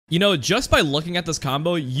You know, just by looking at this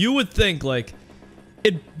combo, you would think, like,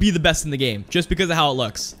 it'd be the best in the game, just because of how it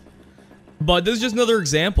looks. But this is just another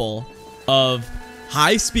example of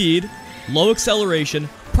high speed, low acceleration,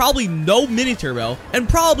 probably no mini turbo, and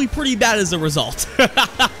probably pretty bad as a result.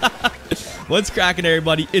 What's cracking,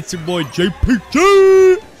 everybody? It's your boy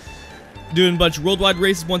JPG, doing a bunch of worldwide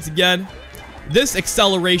races once again. This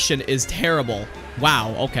acceleration is terrible.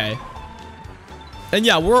 Wow, okay. And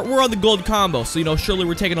yeah, we're on the gold combo, so, you know, surely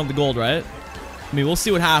we're taking on the gold, right? I mean, we'll see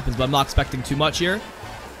what happens, but I'm not expecting too much here.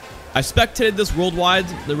 I spectated this worldwide,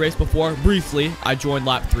 the race before, briefly. I joined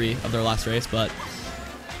lap 3 of their last race, but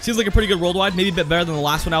seems like a pretty good worldwide. Maybe a bit better than the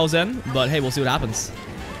last one I was in, but hey, we'll see what happens.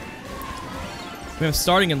 I mean, I'm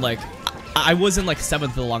starting in, like, I was in, like,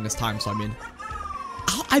 7th for the longest time, so I mean,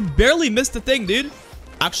 I barely missed the thing, dude.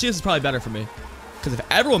 Actually, this is probably better for me, because if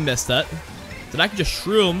everyone missed it, then I could just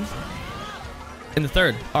shroom in the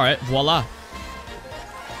 3rd. All right, voila.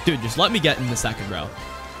 Dude, just let me get in the 2nd, bro.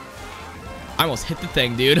 I almost hit the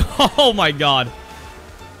thing, dude. Oh my god.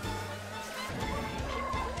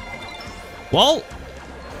 Well,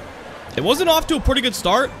 it wasn't off to a pretty good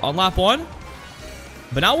start on lap 1,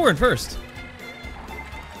 but now we're in 1st.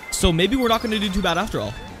 So maybe we're not going to do too bad after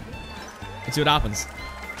all. Let's see what happens.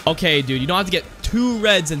 Okay, dude, you don't have to get 2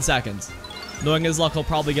 reds in seconds. Knowing his luck, he'll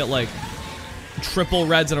probably get, like, triple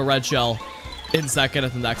reds and a red shell in 2nd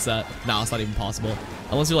at the next set. No, it's not even possible.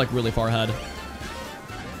 Unless you're, like, really far ahead.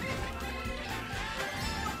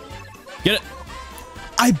 Get it.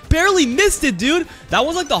 I barely missed it, dude. That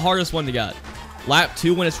was, like, the hardest one to get. Lap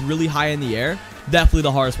 2, when it's really high in the air, definitely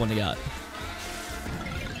the hardest one to get.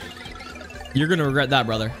 You're going to regret that,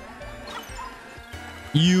 brother.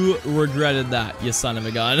 You regretted that, you son of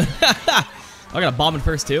a gun. I got a bomb in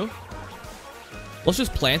 1st, too. Let's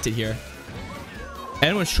just plant it here.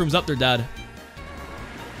 Anyone shrooms up, they're dead.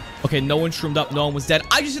 Okay, no one shroomed up. No one was dead.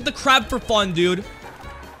 I just hit the crab for fun, dude.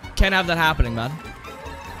 Can't have that happening, man.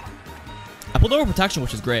 I pulled over protection,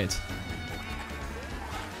 which is great.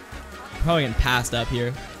 Probably getting passed up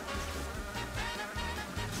here.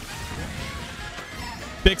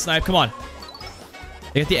 Big snipe. Come on.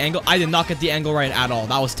 I get the angle. I did not get the angle right at all.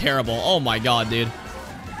 That was terrible. Oh my god, dude.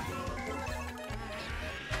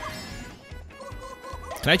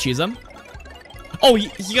 Can I cheese him? Oh,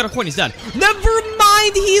 he got a coin. He's dead. Never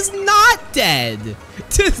mind. He's not dead.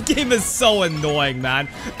 This game is so annoying, man.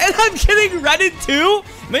 And I'm getting redded too?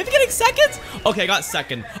 Am I even getting 2nd? Okay, I got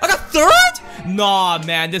 2nd. I got 3rd? Nah,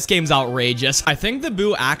 man. This game's outrageous. I think the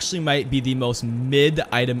Boo actually might be the most mid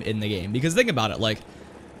item in the game. Because think about it. Like,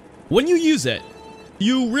 when you use it,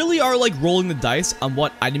 you really are, like, rolling the dice on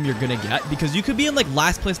what item you're gonna get. Because you could be in, like,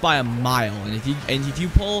 last place by a mile. And if you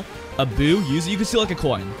pull a Boo, use it, you could steal, like, a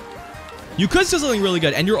coin. You could steal something really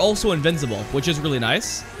good, and you're also invincible, which is really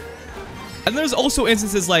nice. And there's also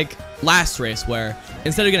instances like last race where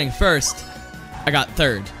instead of getting 1st, I got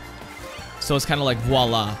 3rd. So it's kind of like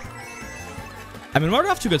voila. I mean, we're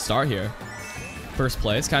off to a good start here. 1st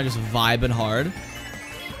place, kind of just vibing hard.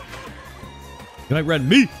 You might red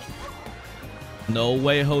me. No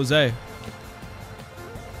way, Jose.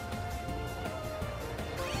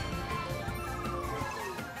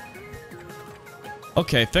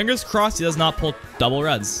 Okay, fingers crossed he does not pull double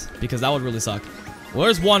reds, because that would really suck. Well,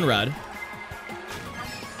 there's 1 red.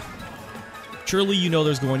 Surely you know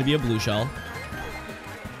there's going to be a blue shell.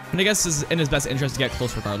 And I guess it's in his best interest to get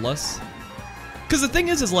close regardless. Because the thing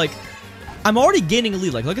is like, I'm already gaining a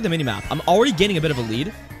lead. Like, look at the minimap. I'm already gaining a bit of a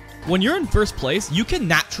lead. When you're in 1st place, you can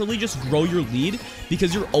naturally just grow your lead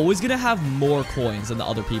because you're always going to have more coins than the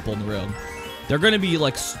other people in the room. They're going to be,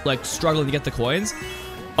 like struggling to get the coins.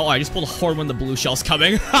 Oh, I just pulled a horn when the blue shell's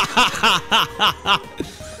coming.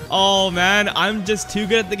 Oh, man. I'm just too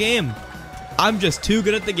good at the game. I'm just too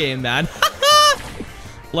good at the game, man.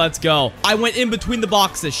 Let's go. I went in between the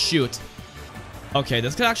boxes. Shoot. Okay,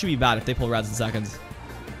 this could actually be bad if they pull reds in 2nd.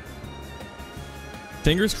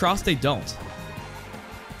 Fingers crossed they don't.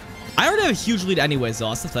 I already have a huge lead anyways, though.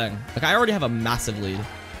 That's the thing. Like, I already have a massive lead.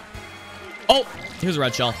 Oh, here's a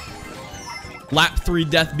red shell. Lap 3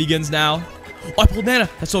 death begins now. Oh, I pulled mana.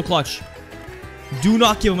 That's so clutch. Do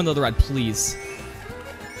not give him another red, please.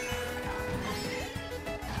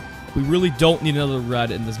 We really don't need another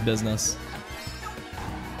red in this business.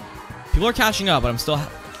 People are cashing up, but I'm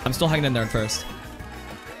still hanging in there in 1st.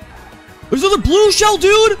 There's another blue shell,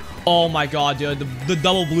 dude! Oh my god, dude. The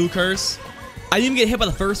double blue curse. I didn't even get hit by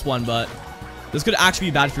the 1st one, but this could actually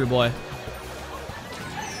be bad for your boy.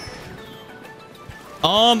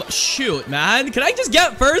 Shoot, man. Can I just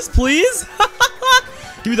get 1st, please?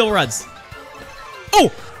 Give me double reds.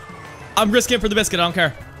 Oh! I'm risking it for the biscuit. I don't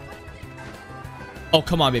care. Oh,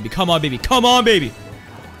 come on, baby. Come on, baby. Come on, baby.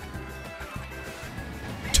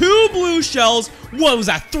 blue shells. What was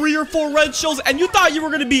that, 3 or 4 red shells? And you thought you were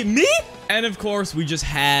gonna beat me? And of course, we just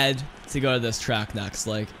had to go to this track next.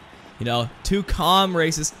 Like, you know, 2 calm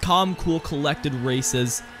races, calm, cool, collected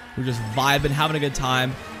races. We're just vibing, having a good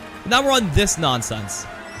time. Now we're on this nonsense.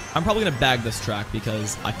 I'm probably gonna bag this track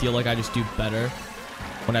because I feel like I just do better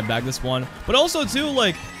when I bag this one. But also too,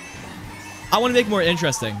 like, I want to make it more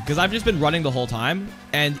interesting because I've just been running the whole time.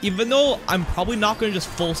 And even though I'm probably not going to just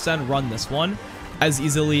full send run this one as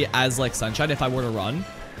easily as like Sunshine if I were to run,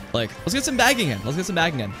 like, let's get some bagging in. Let's get some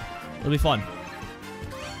bagging in. It'll be fun.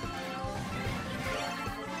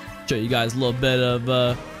 Show you guys a little bit of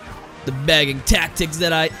the bagging tactics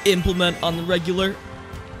that I implement on the regular.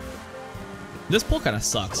 This pull kind of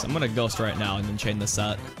sucks. I'm going to ghost right now and then chain this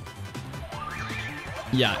set.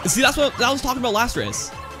 Yeah, see, that's what I was talking about last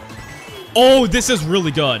race. Oh, this is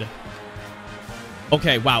really good.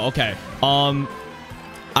 Okay, wow, okay. I'm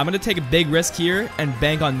gonna take a big risk here and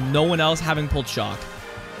bank on no one else having pulled shock.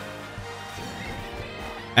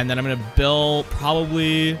 And then I'm gonna bill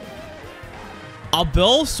probably... I'll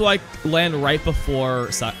bill so I land right before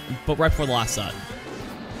the last set.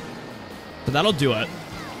 So that'll do it.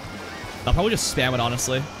 I'll probably just spam it,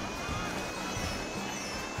 honestly.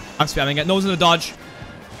 I'm spamming it. Nose in the dodge.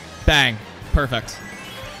 Bang. Perfect.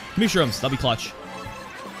 Give me shrooms. That'll be clutch.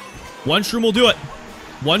 1 shroom will do it.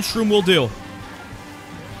 1 shroom will do.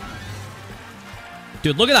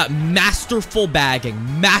 Dude, look at that masterful bagging.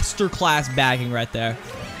 Masterclass bagging right there.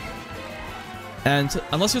 And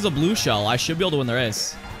unless there's a blue shell, I should be able to win the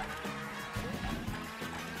race.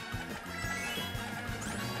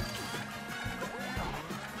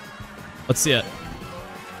 Let's see it.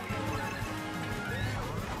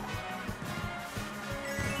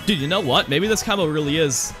 Dude, you know what? Maybe this combo really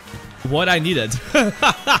is what I needed.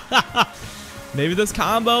 Maybe this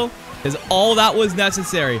combo is all that was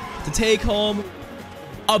necessary to take home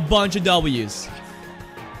a bunch of W's.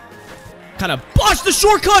 Kind of botched the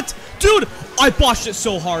shortcut! Dude, I botched it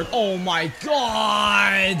so hard. Oh my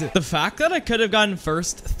god. The fact that I could have gotten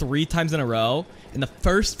first 3 times in a row in the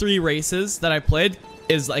first 3 races that I played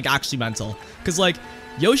is like actually mental. Because like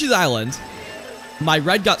Yoshi's Island, my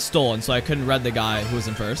red got stolen, so I couldn't red the guy who was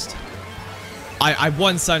in first. I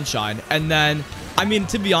won Sunshine, and then, I mean,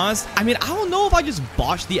 to be honest, I mean, I don't know if I just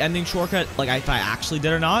botched the ending shortcut, like if I actually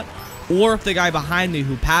did or not, or if the guy behind me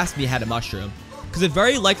who passed me had a mushroom. Because it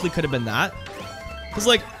very likely could have been that. Because,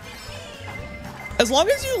 like, as long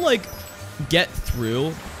as you, like, get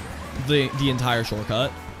through the entire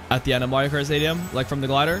shortcut at the end of Mario Kart Stadium, like from the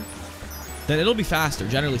glider, then it'll be faster,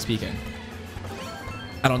 generally speaking.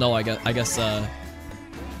 I don't know, I guess,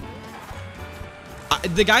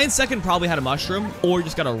 the guy in second probably had a mushroom or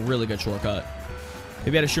just got a really good shortcut.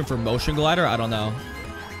 Maybe had a shroom for motion glider. I don't know.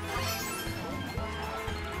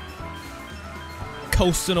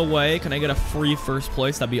 Coasting away. Can I get a free first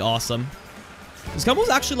place? That'd be awesome. This combo is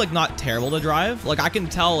actually like not terrible to drive. Like I can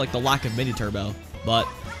tell like the lack of mini turbo, but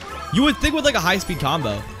you would think with like a high speed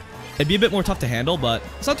combo, it'd be a bit more tough to handle, but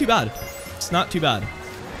it's not too bad. It's not too bad.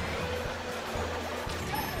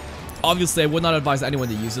 Obviously, I would not advise anyone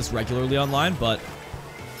to use this regularly online, but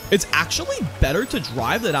it's actually better to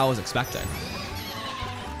drive than I was expecting.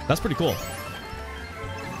 That's pretty cool.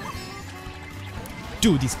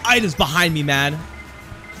 Dude, these items behind me, man.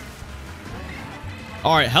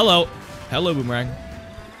 All right, hello. Hello, Boomerang.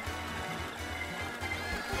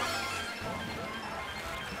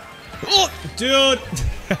 Oh, dude.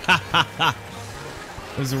 I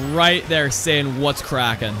was right there saying what's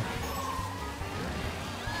cracking.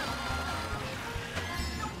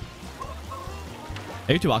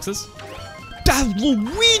 Maybe 2 boxes. That's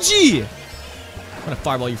Luigi! I'm gonna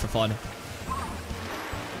fireball you for fun.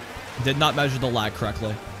 Did not measure the lag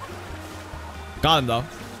correctly. Got him though.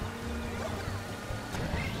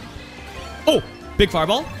 Oh! Big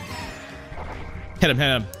fireball. Hit him, hit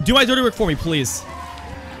him. Do my dirty work for me, please.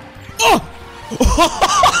 Oh!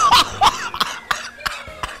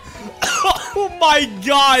 Oh my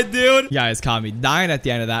god, dude. Yeah, it's caught me dying at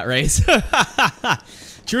the end of that race.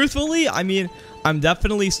 Truthfully, I mean, I'm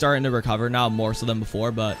definitely starting to recover now more so than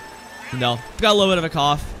before, but, you know, got a little bit of a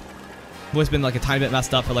cough. Voice been like a tiny bit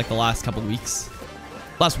messed up for like the last couple weeks.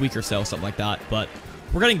 Last week or so, something like that, but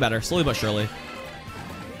we're getting better, slowly but surely.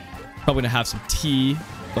 Probably gonna have some tea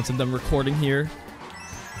once I'm done recording here.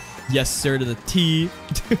 Yes, sir, to the tea.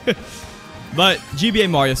 But GBA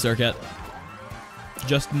Mario Circuit.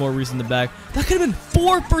 Just more reason to bag. That could have been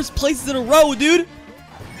 4 first places in a row, dude.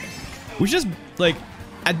 We just, like,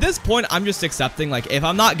 at this point, I'm just accepting, like, if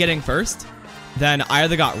I'm not getting first, then I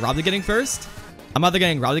either got robbed of getting first, I'm either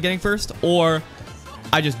getting robbed of getting first, or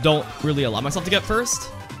I just don't really allow myself to get first,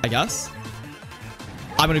 I guess.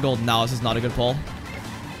 I'm gonna go now. This is not a good pull.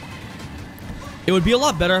 It would be a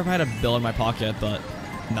lot better if I had a bill in my pocket, but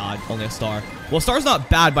nah, only a star. Well, star's not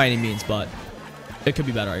bad by any means, but it could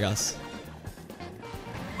be better, I guess.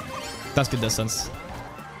 That's good distance.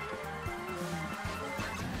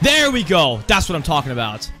 There we go. That's what I'm talking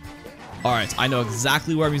about. All right, I know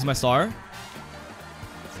exactly where I'm using my star.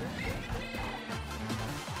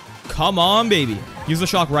 Come on, baby. Use the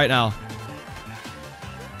shock right now.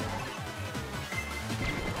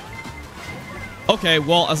 Okay,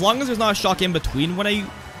 well, as long as there's not a shock in between when I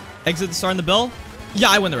exit the star in the bill, yeah,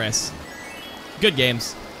 I win the race. Good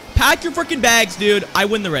games. Pack your freaking bags, dude. I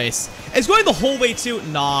win the race. It's going the whole way too.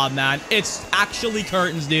 Nah, man. It's actually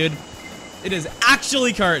curtains, dude. It is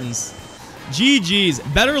actually curtains. GG's.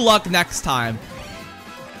 Better luck next time.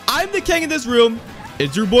 I'm the king of this room.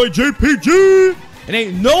 It's your boy JPG. And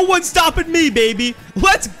ain't no one stopping me, baby.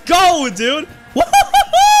 Let's go, dude.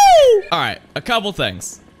 Woo-hoo-hoo-hoo! All right, a couple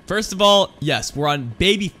things. First of all, yes, we're on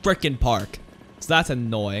baby frickin' park. So that's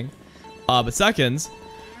annoying. But second,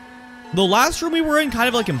 the last room we were in kind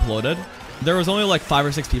of like imploded. There was only like 5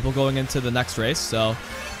 or 6 people going into the next race. So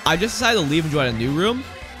I just decided to leave and join a new room.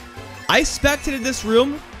 I spectated this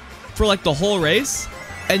room for like the whole race.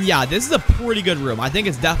 And yeah, this is a pretty good room. I think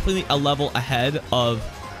it's definitely a level ahead of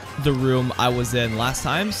the room I was in last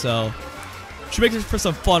time. So should make it for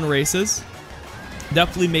some fun races.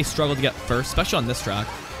 Definitely may struggle to get first, especially on this track.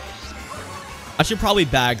 I should probably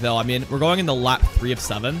bag though. I mean, we're going into lap 3 of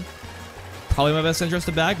 7. Probably my best interest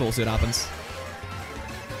to bag, but we'll see what happens.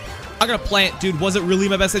 I got a plant, dude. Was it really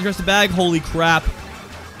my best interest to bag? Holy crap.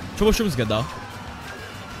 Troubleshoot was good though.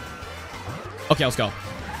 Okay, let's go.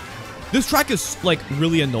 This track is like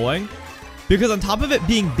really annoying because on top of it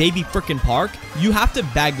being baby frickin' park, you have to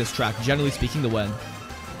bag this track, generally speaking, to win.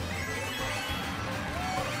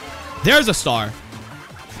 There's a star.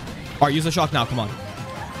 All right, use the shock now. Come on.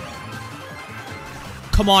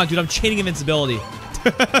 Come on, dude. I'm chaining invincibility.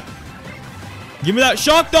 Give me that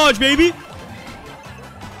shock dodge, baby.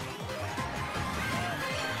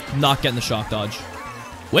 Not getting the shock dodge.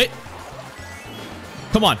 Wait.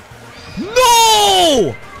 Come on.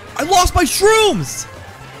 No! I lost my shrooms.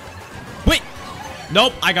 Wait.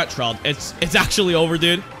 Nope, I got trailed. It's actually over,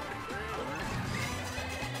 dude.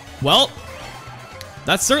 Well,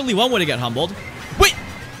 that's certainly one way to get humbled. Wait.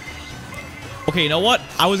 Okay, you know what?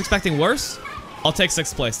 I was expecting worse. I'll take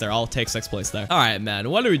 6th place there. I'll take 6th place there. All right, man.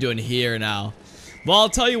 What are we doing here now? Well, I'll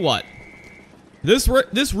tell you what. This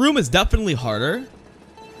room is definitely harder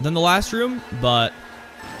than the last room, but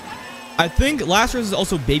I think last room is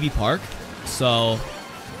also baby park, so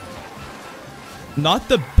not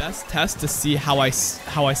the best test to see how I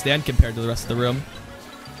stand compared to the rest of the room.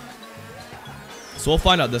 So we'll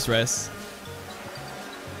find out this race.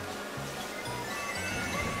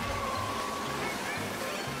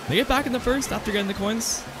 Can I get back in the first after getting the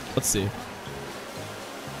coins? Let's see.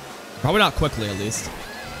 Probably not quickly, at least.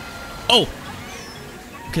 Oh!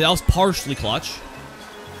 Okay, that was partially clutch.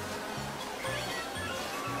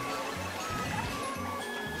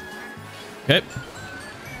 Okay.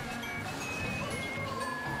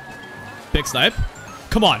 Big snipe.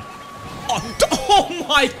 Come on. Oh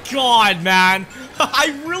my god, man.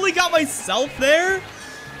 I really got myself there?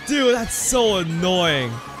 Dude, that's so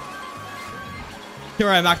annoying. Here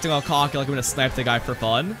I am acting all cocky like I'm gonna snipe the guy for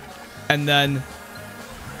fun. And then,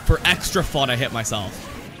 for extra fun, I hit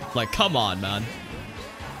myself. Like, come on, man.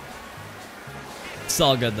 It's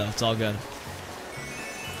all good, though. It's all good.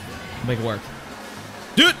 Make it work.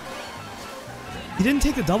 Dude! He didn't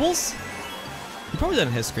take the doubles? He probably did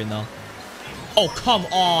on his screen, though. Oh, come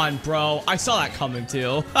on, bro. I saw that coming,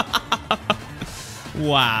 too.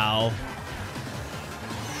 Wow.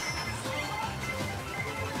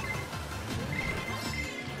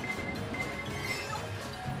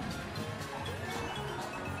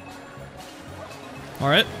 All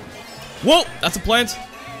right. Whoa, that's a plant.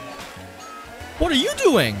 What are you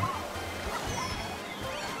doing?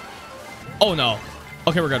 Oh, no.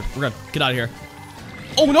 Okay, we're good. We're good. Get out of here.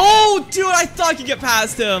 Oh, no, dude. I thought I could get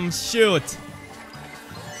past him. Shoot.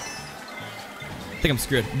 I think I'm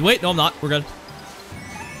screwed. Wait, no, I'm not. We're good.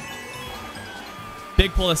 Big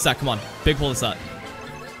pull this set. Come on. Big pull this set.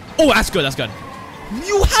 Oh, that's good. That's good.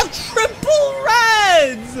 You have triple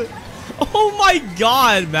reds. Oh, my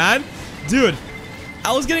God, man. Dude.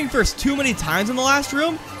 I was getting first too many times in the last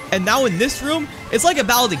room, and now in this room, it's like a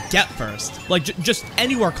battle to get first. Like, just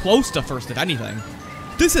anywhere close to first, if anything.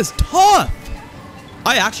 This is tough!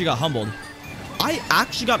 I actually got humbled. I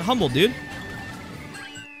actually got humbled, dude.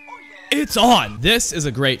 It's on! This is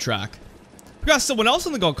a great track. We got someone else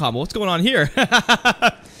in the gold combo. What's going on here?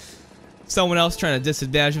 Someone else trying to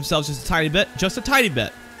disadvantage themselves just a tiny bit. Just a tiny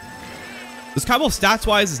bit. This combo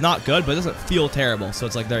stats-wise is not good, but it doesn't feel terrible. So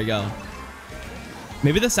it's like, there you go.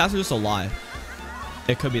 Maybe the stats are just a lie.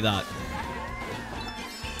 It could be that.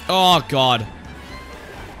 Oh, God.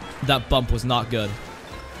 That bump was not good.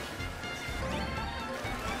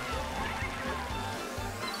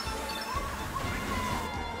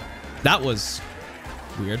 That was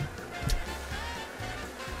weird.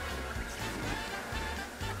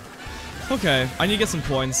 Okay, I need to get some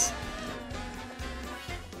coins.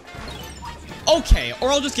 Okay, or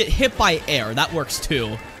I'll just get hit by air. That works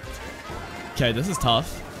too. Okay, this is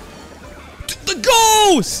tough. The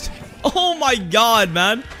ghost! Oh my god,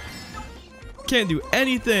 man. Can't do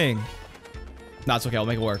anything. Nah, it's okay. I'll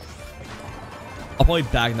make it work. I'll probably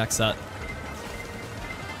bag next set.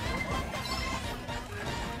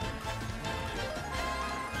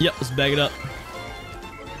 Yep, let's bag it up.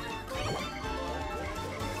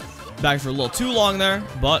 Bagged for a little too long there,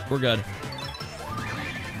 but we're good.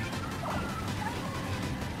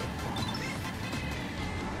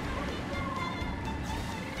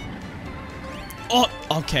 Oh,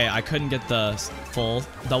 okay. I couldn't get the full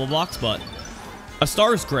double blocks, but a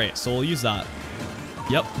star is great, so we'll use that.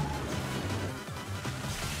 Yep.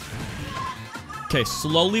 Okay,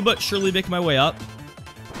 slowly but surely making my way up.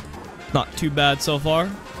 Not too bad so far.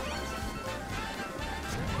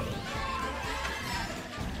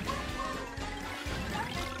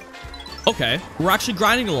 Okay, we're actually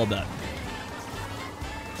grinding a little bit.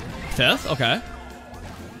 Fifth, okay.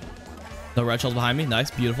 The red shells behind me,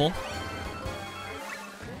 nice, beautiful.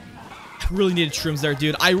 I really needed shrooms there,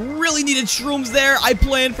 dude. I really needed shrooms there. I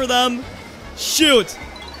planned for them. Shoot.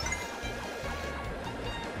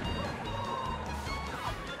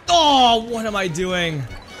 Oh, what am I doing?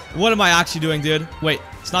 What am I actually doing, dude? Wait,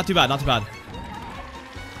 it's not too bad, not too bad.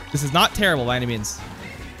 This is not terrible by any means.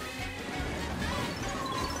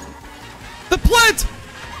 The plant!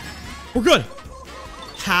 We're good.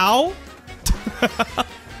 How?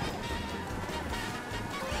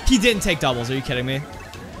 He didn't take doubles. Are you kidding me?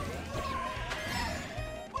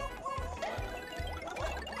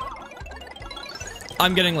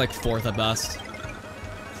 I'm getting like fourth at best.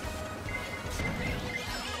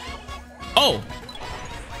 Oh.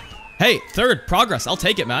 Hey, third. Progress. I'll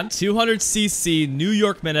take it, man. 200cc New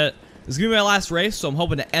York minute. This is going to be my last race, so I'm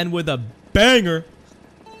hoping to end with a banger.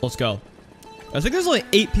 Let's go. I think there's only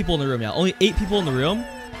 8 people in the room now. Only 8 people in the room.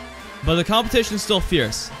 But the competition is still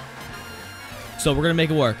fierce. So we're going to make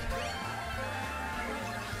it work.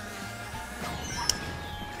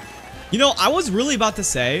 You know, I was really about to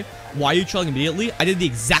say, why are you trolling immediately? I did the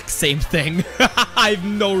exact same thing. I have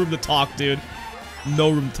no room to talk, dude. No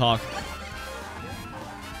room to talk.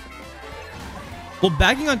 Well,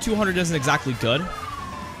 bagging on 200 isn't exactly good.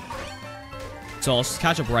 So let's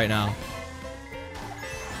catch up right now.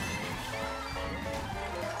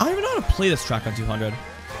 I don't even know how to play this track on 200.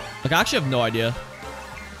 Like, I actually have no idea.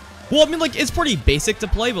 Well, I mean, like, it's pretty basic to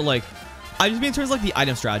play, but, like, I just mean in terms of, like, the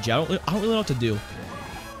item strategy. I don't really know what to do.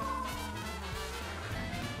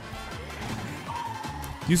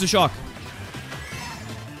 Use the shock.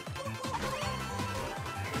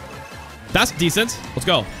 That's decent. Let's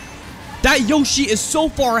go. That Yoshi is so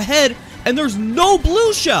far ahead, and there's no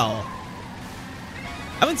blue shell.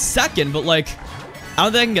 I'm in second, but, like, I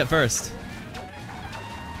don't think I can get first.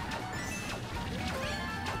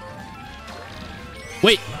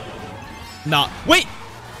 Wait. Nah. Wait.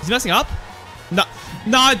 Is he messing up? Nah.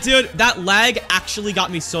 Nah, dude. That lag actually got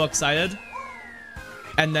me so excited.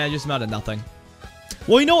 And then it just amounted to nothing.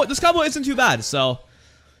 Well, you know what? This combo isn't too bad. So,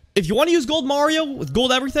 if you want to use gold Mario with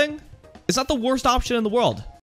gold everything, it's not the worst option in the world.